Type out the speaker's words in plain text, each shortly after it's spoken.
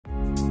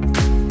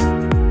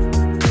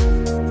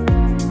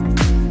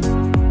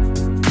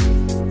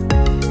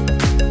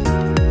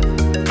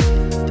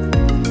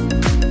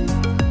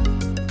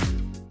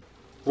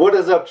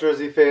up,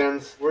 Jersey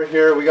fans? We're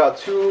here. We got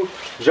 2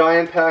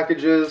 giant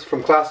packages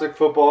from Classic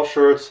Football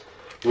Shirts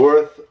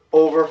worth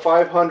over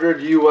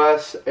 500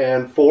 US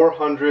and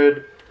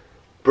 400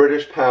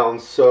 British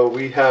pounds. So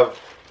we have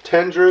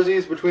 10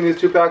 jerseys between these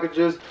 2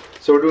 packages.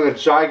 So we're doing a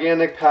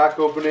gigantic pack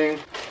opening.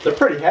 They're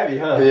pretty heavy,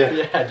 huh? Yeah.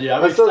 Yeah, dude.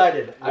 I'm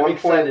excited. I'm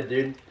excited,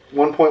 dude.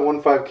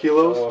 1.15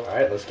 kilos. Oh, all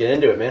right, let's get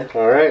into it, man.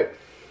 All right.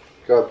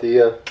 Got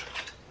the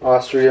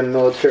Austrian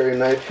military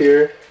knife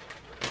here.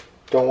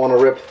 Don't want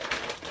to rip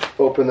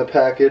open the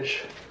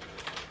package.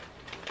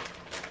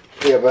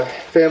 We have a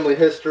family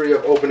history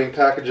of opening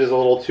packages a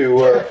little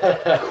too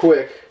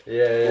quick.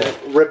 Yeah.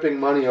 Ripping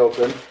money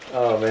open.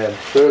 Oh man.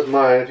 There's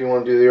mine if you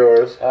want to do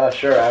yours.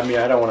 Sure. I mean,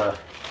 I don't want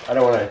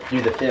to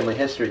do the family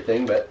history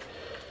thing, but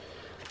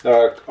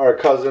our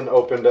cousin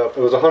opened up.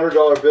 It was a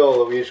 $100 bill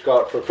that we each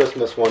got for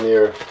Christmas one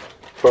year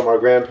from our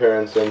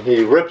grandparents, and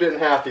he ripped it in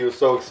half. He was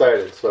so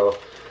excited. So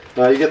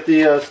you get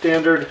the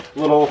standard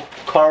little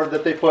card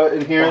that they put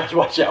in here.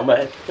 Watch out,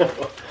 man.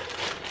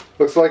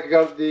 Looks like I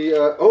got the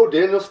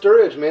Daniel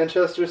Sturridge,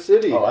 Manchester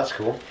City. Oh, that's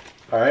cool.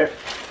 All right.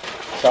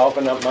 So I'll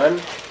open up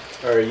mine,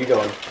 or are you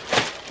going?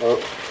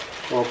 Oh,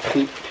 I'll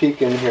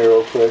peek in here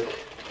real quick.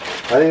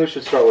 I think we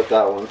should start with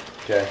that one.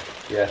 Okay.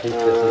 Yeah, I think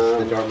this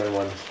is the Dortmund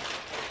one.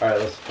 All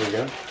right, here we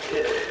go.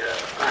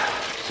 Yeah.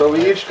 So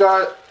we each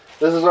got.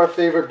 This is our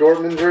favorite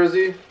Dortmund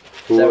jersey.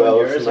 Is that one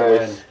yours or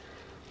mine?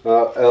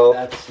 L.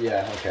 That's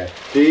okay.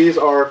 These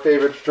are our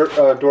favorite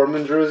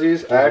Dortmund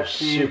jerseys. These are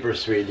super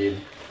sweet, dude.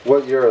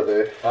 What year are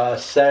they?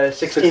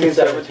 16,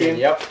 17.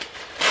 Yep.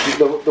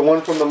 The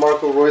one from the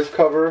Marco Reus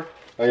cover.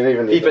 I don't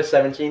even need FIFA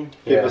 17.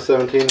 FIFA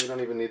 17. You don't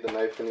even need the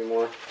knife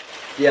anymore.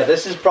 Yeah,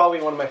 this is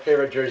probably one of my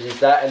favorite jerseys.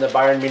 That and the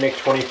Bayern Munich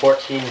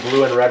 2014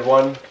 blue and red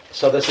one.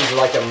 So this is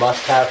like a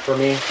must-have for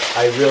me.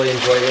 I really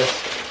enjoy this.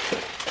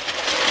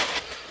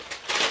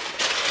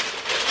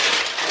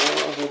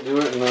 We'll do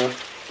it in the.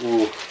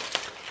 Ooh.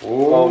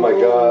 Oh my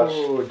gosh.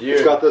 Dude.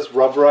 It's got this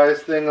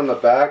rubberized thing on the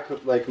back,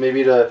 like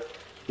maybe to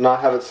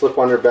not have it slip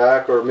on your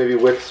back or maybe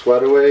wick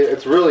sweat away.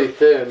 It's really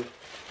thin.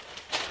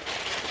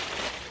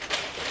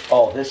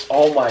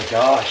 Oh my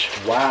gosh,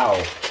 wow.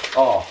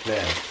 Oh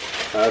man.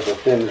 That's a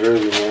thin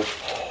jersey, man.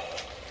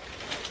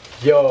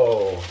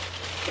 Yo.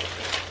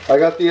 I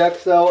got the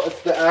XL,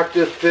 it's the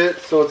active fit,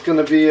 so it's going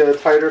to be a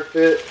tighter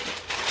fit.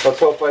 Let's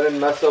hope I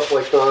didn't mess up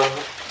like the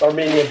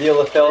Armenia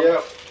Bielefeld.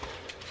 Yep.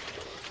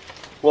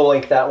 We'll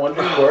link that one,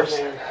 of course.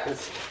 Man,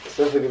 it's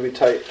definitely going to be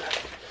tight.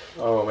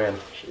 Oh man.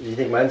 You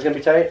think mine's gonna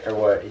be tight, or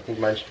what? You think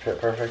mine should fit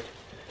perfect?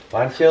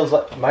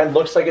 Mine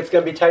looks like it's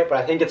gonna be tight, but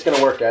I think it's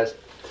gonna work, guys.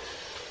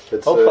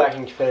 Hopefully I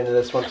can fit into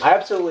this one. I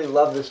absolutely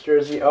love this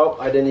jersey. Oh,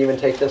 I didn't even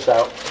take this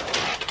out.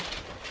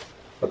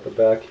 At the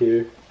back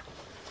here.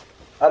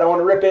 I don't want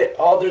to rip it.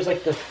 Oh, there's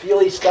like the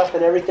feely stuff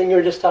and everything you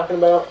were just talking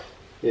about.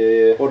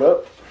 Yeah. Hold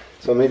up.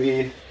 So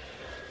maybe.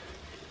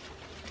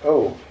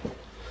 Oh,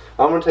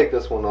 I'm gonna take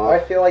this one off. I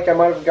feel like I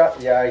might have got.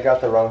 Yeah, I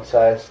got the wrong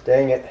size.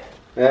 Dang it.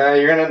 Yeah,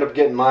 you're gonna end up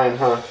getting mine,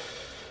 huh?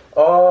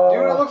 Oh,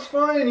 dude, it looks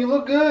fine. You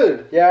look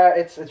good. Yeah,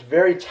 it's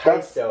very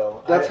tight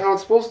though. That's how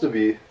it's supposed to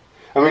be.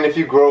 I mean, if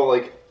you grow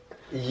like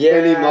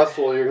any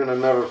muscle, you're gonna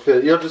never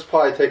fit. You'll just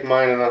probably take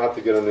mine, and I'll have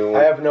to get a new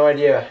one. I have no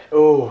idea.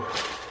 Oh,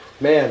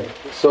 man.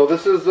 So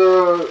this is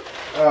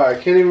I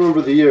can't even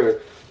remember the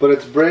year, but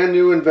it's brand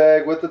new in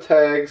bag with the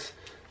tags.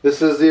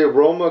 This is the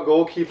Roma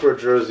goalkeeper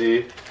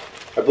jersey.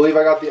 I believe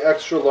I got the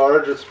extra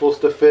large. It's supposed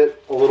to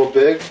fit a little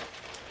big.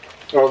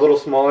 Or a little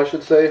small, I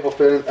should say.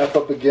 Hopefully I didn't F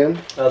up again.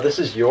 Oh, this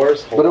is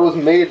yours? But it was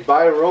made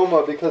by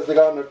Roma because they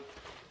got in a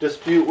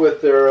dispute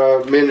with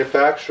their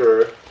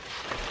manufacturer.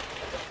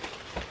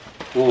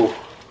 Ooh.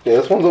 Yeah,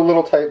 this one's a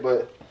little tight,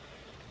 but...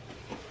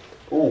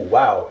 Ooh,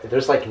 wow.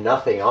 There's like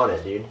nothing on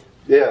it, dude.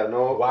 Yeah,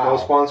 no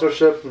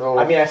sponsorship, no...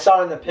 I mean, I saw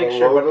it in the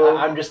picture, but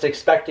I'm just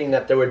expecting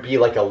that there would be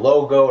like a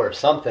logo or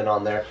something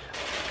on there.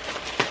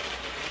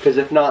 Because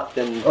if not,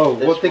 then... Oh,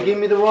 what, they gave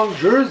me the wrong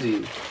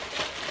jersey.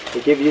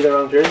 They gave you the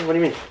wrong jersey? What do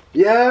you mean?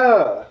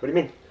 Yeah. What do you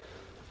mean?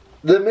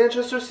 The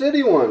Manchester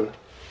City one.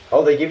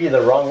 Oh, they give you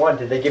the wrong one.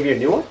 Did they give you a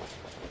new one?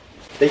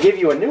 They gave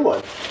you a new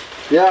one.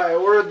 Yeah, I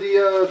ordered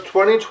the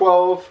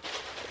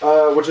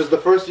 2012, which is the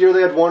first year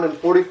they had won in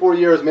 44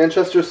 years.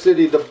 Manchester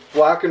City, the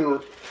black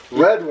and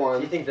red one.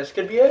 Do you think this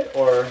could be it,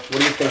 or what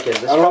are you thinking?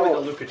 This I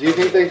don't know. Do you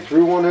think they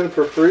threw one in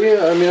for free?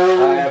 I mean,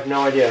 I have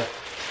no idea.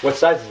 What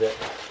size is it?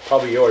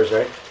 Probably yours,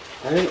 right?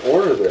 I didn't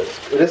order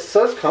this. It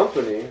says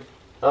company.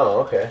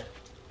 Oh, okay.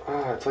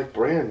 Ah, it's like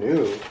brand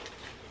new.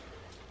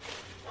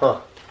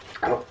 Huh.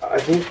 I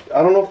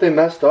don't know if they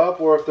messed up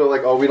or if they're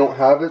like, oh, we don't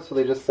have it, so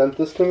they just sent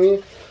this to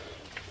me.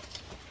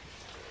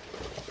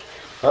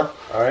 Huh?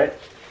 All right.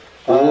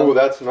 Ooh,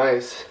 that's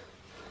nice.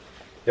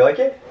 You like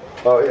it?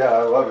 Oh yeah,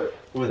 I love it.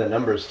 Ooh, the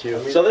numbers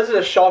too. So this is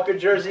a Schalke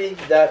jersey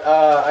that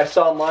I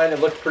saw online. It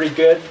looked pretty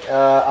good.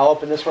 I'll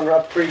open this one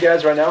up for you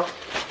guys right now.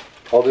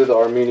 I'll do the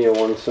Armenia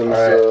one since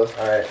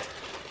all right.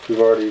 We've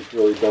already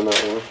really done that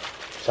one.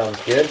 Sounds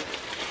good.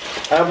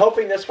 I'm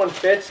hoping this one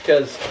fits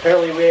because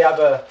apparently we have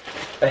a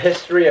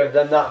history of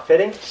them not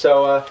fitting.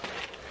 So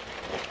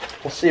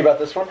we'll see about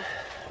this one.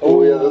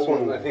 Oh yeah, this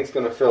one I think is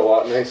gonna fit a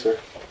lot nicer.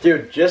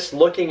 Dude, just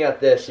looking at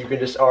this, you can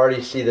just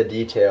already see the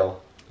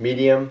detail.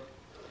 Medium.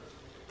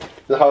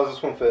 How does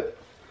this one fit?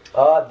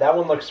 That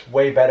one looks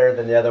way better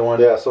than the other one.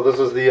 Yeah, so this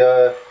is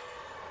the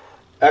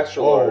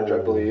extra large, I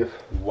believe.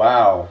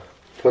 Wow.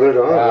 Put it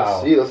on. Wow.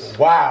 Let's see this.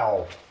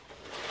 Wow.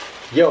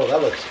 Yo,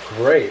 that looks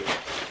great.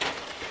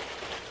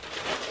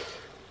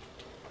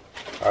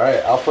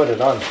 Alright, I'll put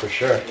it on for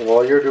sure.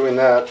 While you're doing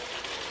that,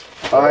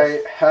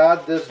 I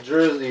had this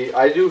jersey.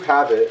 I do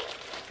have it.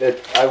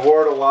 I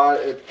wore it a lot.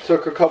 It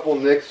took a couple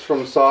nicks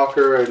from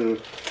soccer and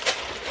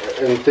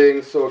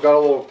things, so it got a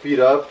little beat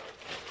up.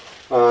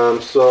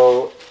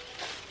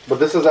 But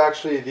this is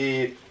actually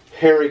the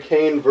Harry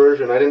Kane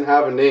version. I didn't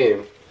have a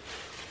name.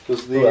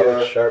 This is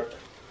the sharp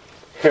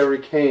Harry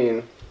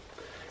Kane,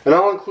 and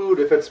I'll include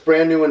if it's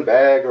brand new in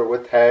bag or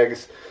with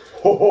tags.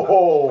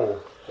 Oh,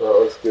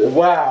 that's good.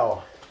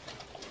 Wow.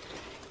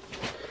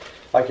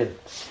 I could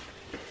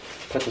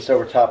put this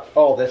over top.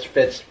 Oh, this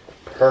fits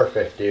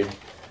perfect, dude.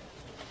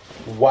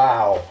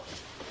 Wow.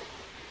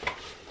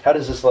 How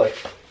does this look?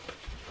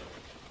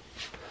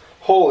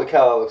 Holy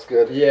cow, that looks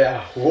good.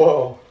 Yeah.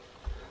 Whoa.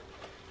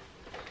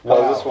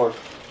 How's this one?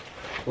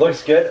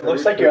 Looks good. It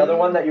looks like your other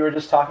one that you were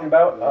just talking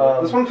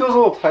about. This one feels a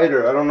little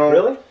tighter. I don't know.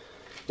 Really?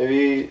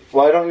 Maybe.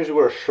 Well, I don't usually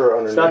wear a shirt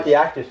underneath. It's not the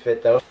active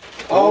fit though.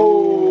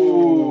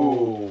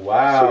 Oh,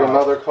 wow. So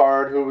another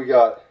card. Who we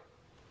got?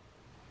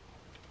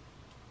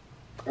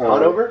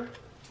 Hanover?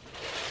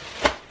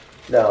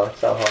 No,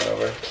 it's not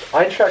Hanover.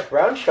 Eintracht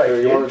Braunschweig.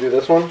 Here, you want to do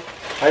this one?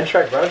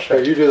 Eintracht Braunschweig.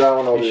 Here, you do that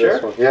one. I'll do sure?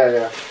 this one. Yeah,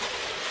 yeah.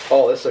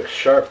 Oh, this looks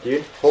sharp,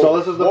 dude. So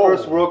this is the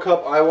first World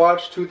Cup I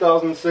watched.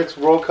 2006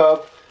 World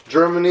Cup.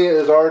 Germany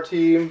is our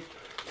team.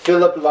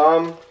 Philipp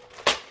Lahm,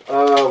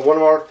 one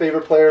of our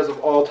favorite players of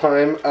all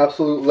time,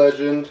 absolute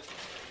legend.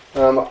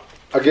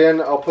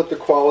 Again, I'll put the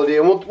quality,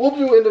 and we'll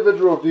do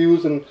individual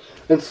reviews and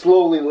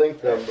slowly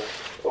link them.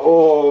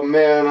 Oh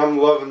man, I'm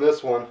loving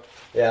this one.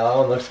 Yeah, that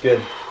one looks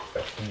good.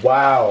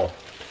 Wow.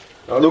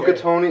 Okay. Luca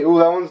Toni. Ooh,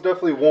 that one's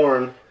definitely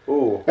worn.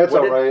 Ooh, that's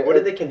alright. What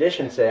did the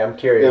condition say? I'm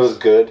curious. It was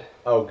good.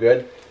 Oh,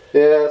 good.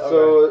 Yeah.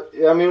 So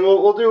yeah, I mean,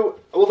 we'll do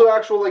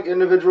actual like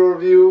individual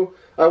review.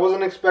 I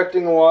wasn't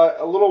expecting a lot.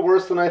 A little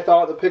worse than I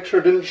thought. The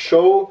picture didn't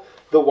show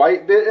the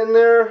white bit in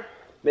there.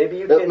 Maybe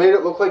you It made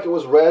it look like it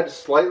was red,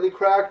 slightly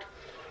cracked.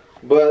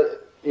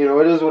 But you know,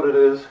 it is what it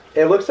is.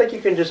 It looks like you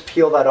can just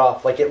peel that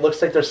off. Like it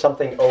looks like there's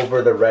something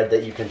over the red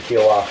that you can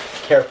peel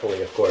off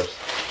carefully, of course.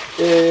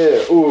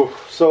 Yeah. Ooh.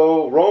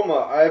 So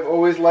Roma. I've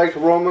always liked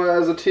Roma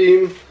as a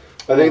team.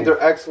 I think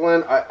they're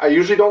excellent. I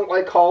usually don't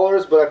like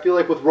collars, but I feel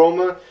like with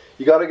Roma,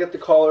 you got to get the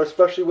collar,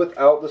 especially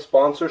without the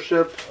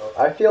sponsorship.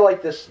 I feel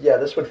like this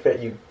would fit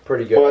you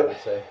pretty good, I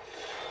would say.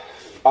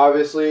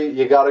 Obviously,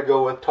 you got to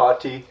go with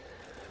Totti.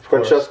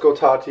 Francesco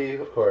Totti.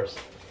 Of course.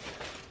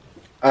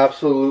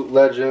 Absolute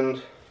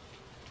legend.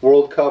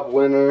 World Cup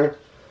winner.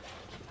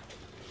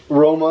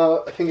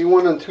 Roma, I think he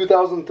won in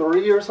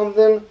 2003 or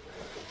something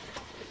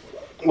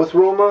with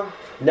Roma.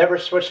 Never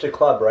switched a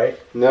club, right?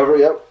 Never,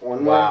 yep.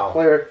 One more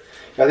player.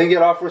 I think he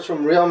had offers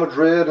from Real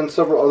Madrid and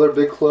several other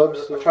big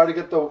clubs. I tried to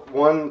get the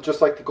one,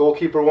 just like the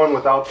goalkeeper one,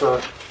 without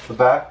the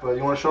back. But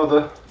you want to show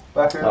the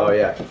back here? Oh,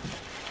 yeah.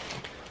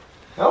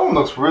 That one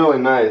looks really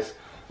nice.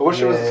 I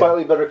wish it was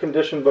slightly better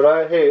condition,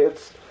 but hey,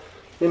 it's,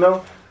 you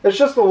know, it's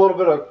just a little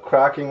bit of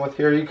cracking with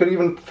here. You could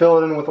even fill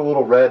it in with a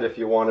little red if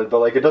you wanted, but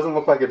like it doesn't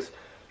look like it's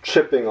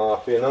chipping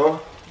off, you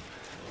know?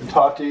 And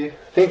Totti,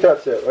 I think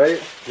that's it,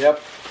 right?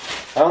 Yep.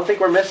 I don't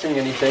think we're missing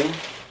anything.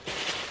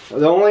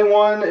 The only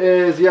one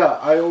is,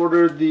 I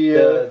ordered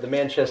the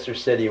Manchester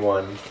City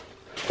one.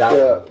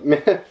 That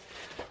one.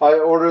 I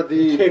ordered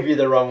the... Gave you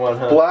the wrong one,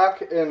 huh?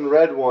 Black and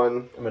red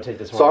one. I'm going to take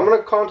this one. So I'm going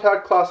to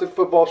contact Classic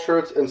Football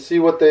Shirts and see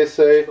what they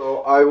say.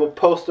 So I will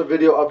post a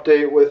video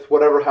update with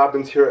whatever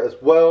happens here as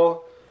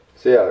well.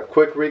 So yeah, a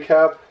quick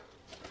recap.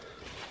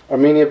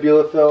 Arminia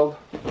Bielefeld.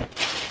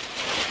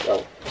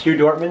 Oh. 2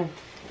 Dortmund.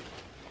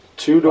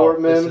 2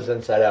 Dortmund. This is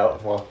inside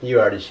out. Well, you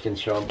already can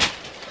show them.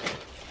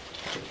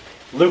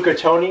 Luca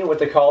Toni with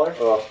the collar.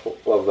 Oh,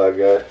 love that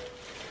guy.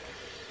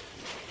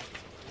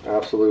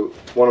 Absolute,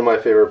 one of my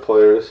favorite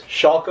players.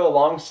 Schalke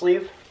long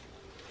sleeve.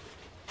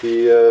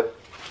 The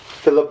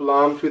Philipp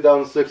Lahm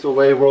 2006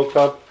 away World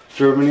Cup,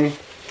 Germany.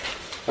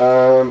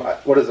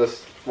 What is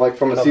this? Like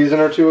from a season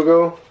or two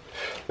ago?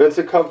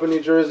 Vincent Company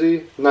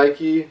jersey,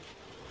 Nike.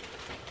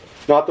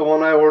 Not the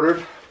one I ordered,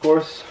 of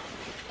course.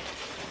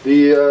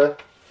 The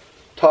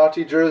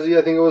Totti jersey,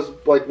 I think it was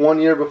like 1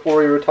 year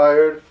before he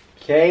retired.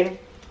 Kane.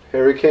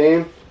 Harry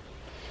Kane.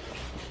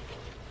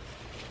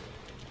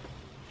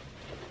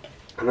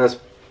 And this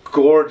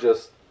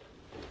gorgeous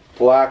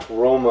black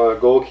Roma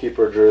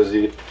goalkeeper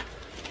jersey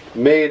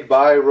made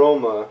by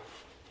Roma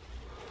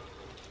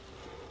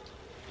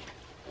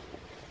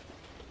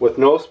with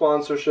no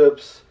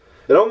sponsorships.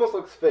 It almost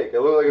looks fake. It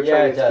looks like a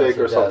Chinese fake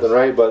or something,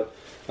 right? But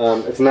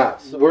it's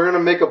not. So we're going to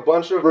make a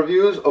bunch of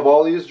reviews of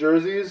all these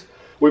jerseys.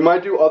 We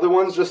might do other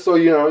ones just so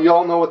you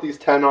all know what these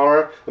 10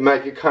 are. It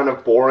might get kind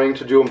of boring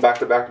to do them back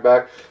to back to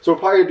back. So we'll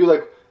probably do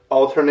like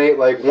alternate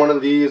like one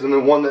of these and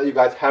then one that you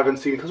guys haven't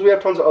seen, because we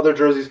have tons of other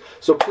jerseys.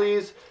 So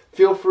please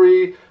feel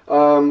free.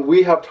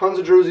 We have tons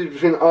of jerseys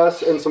between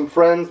us and some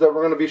friends that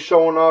we're going to be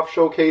showing off,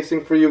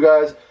 showcasing for you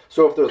guys.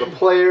 So if there's a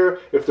player,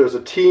 if there's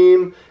a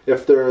team,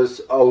 if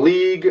there's a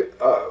league,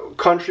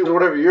 country,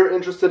 whatever you're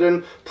interested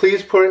in,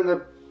 please put it in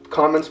the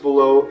comments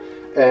below.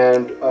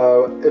 And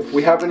if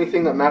we have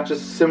anything that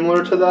matches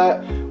similar to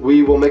that,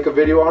 we will make a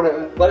video on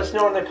it. Let us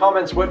know in the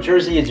comments what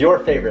jersey is your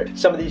favorite.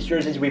 Some of these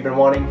jerseys we've been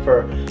wanting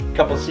for a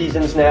couple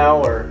seasons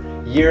now, or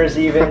years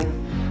even.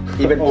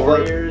 Even over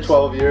players.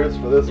 12 years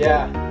for this one.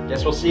 Yeah.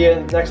 Guess we'll see you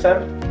next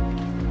time.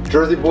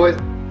 Jersey Boys,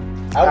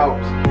 out.